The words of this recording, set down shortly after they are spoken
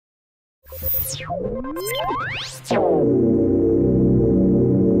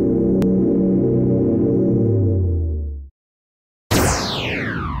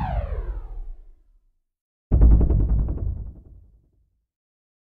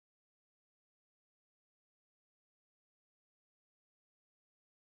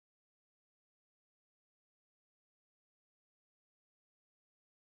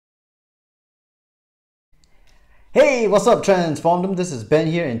Hey, what's up Transformdom? This is Ben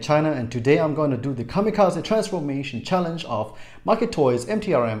here in China, and today I'm going to do the Kamikaze Transformation challenge of MakeToys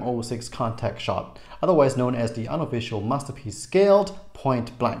MTRM-06 Contactshot, otherwise known as the unofficial masterpiece scaled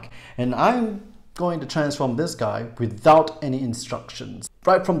point blank. And I'm going to transform this guy without any instructions.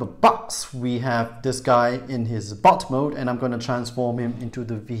 Right from the box, we have this guy in his bot mode, and I'm going to transform him into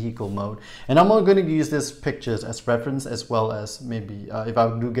the vehicle mode. And I'm going to use these pictures as reference, as well as maybe if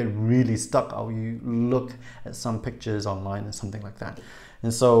I do get really stuck, I'll look at some pictures online and something like that.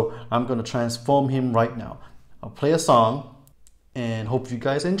 And so I'm going to transform him right now. I'll play a song and hope you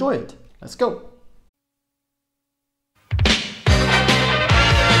guys enjoy it. Let's go.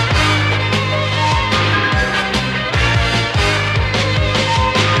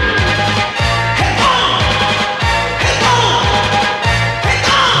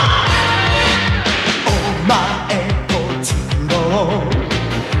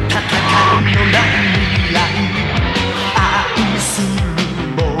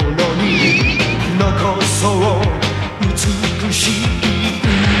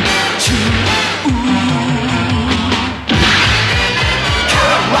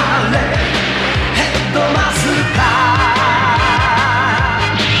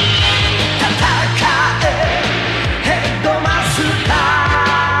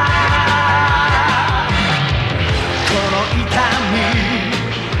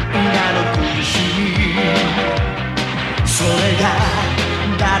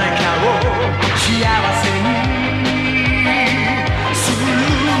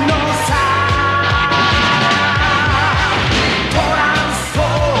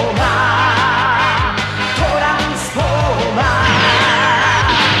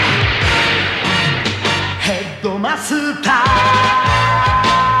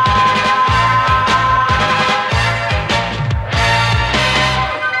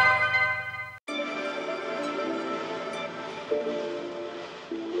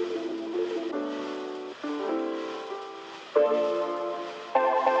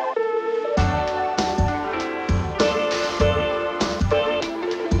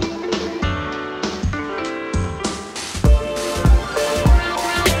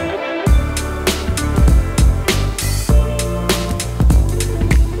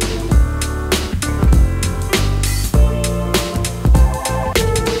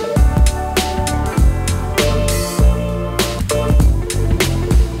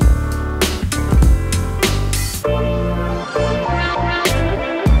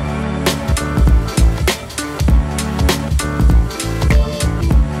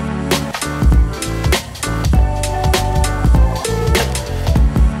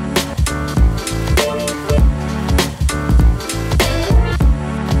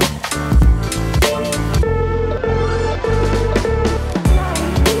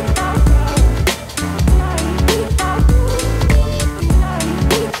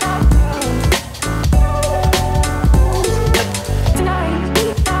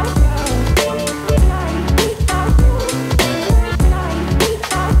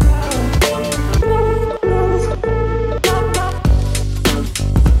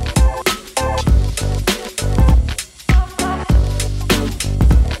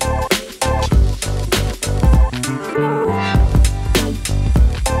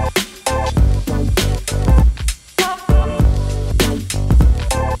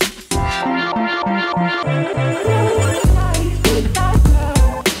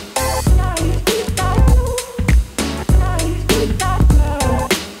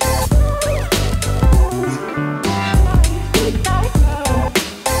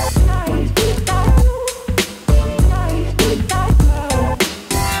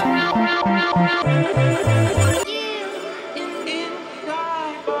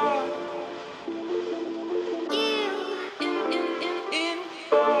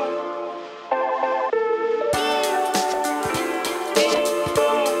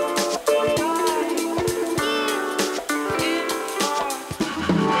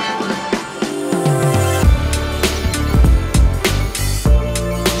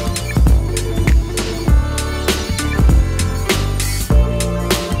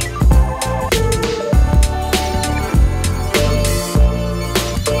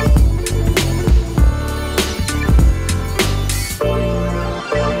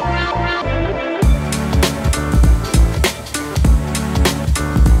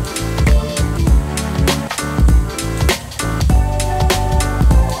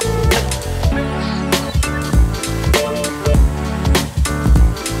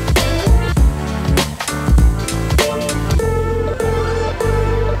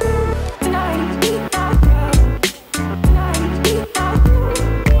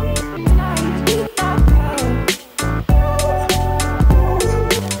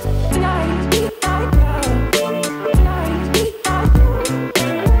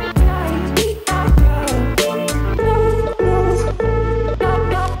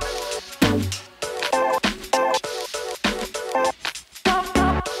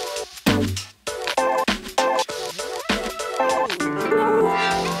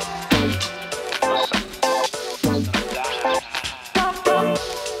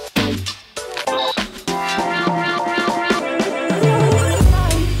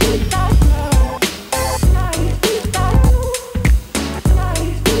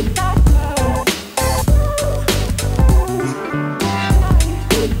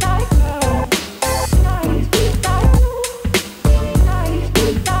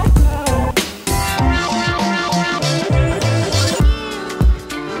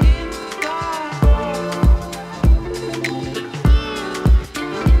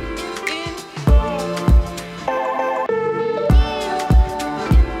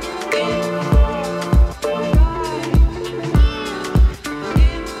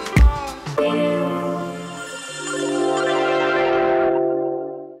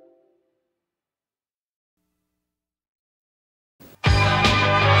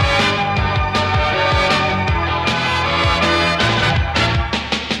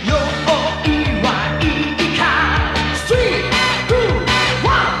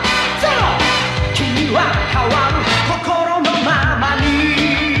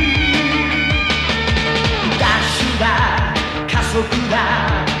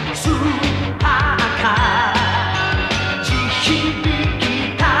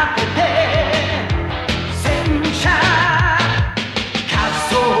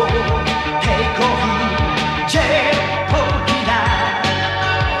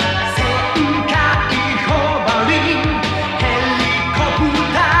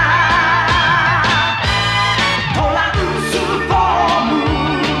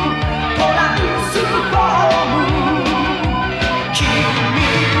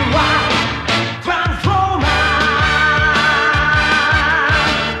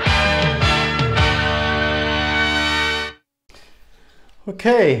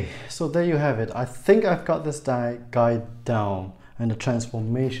 Okay, so there you have it. I think I've got this guide down and the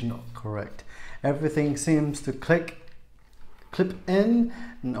transformation correct. Everything seems to clip in,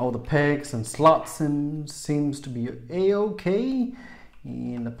 and all the pegs and slots seems to be a-okay.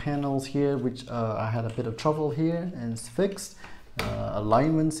 In the panels here, which I had a bit of trouble here, and it's fixed.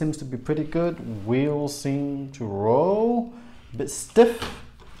 Alignment seems to be pretty good. Wheels seem to roll, a bit stiff,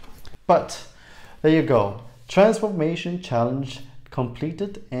 but there you go. Transformation challenge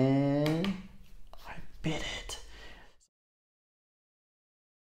completed, and I beat it.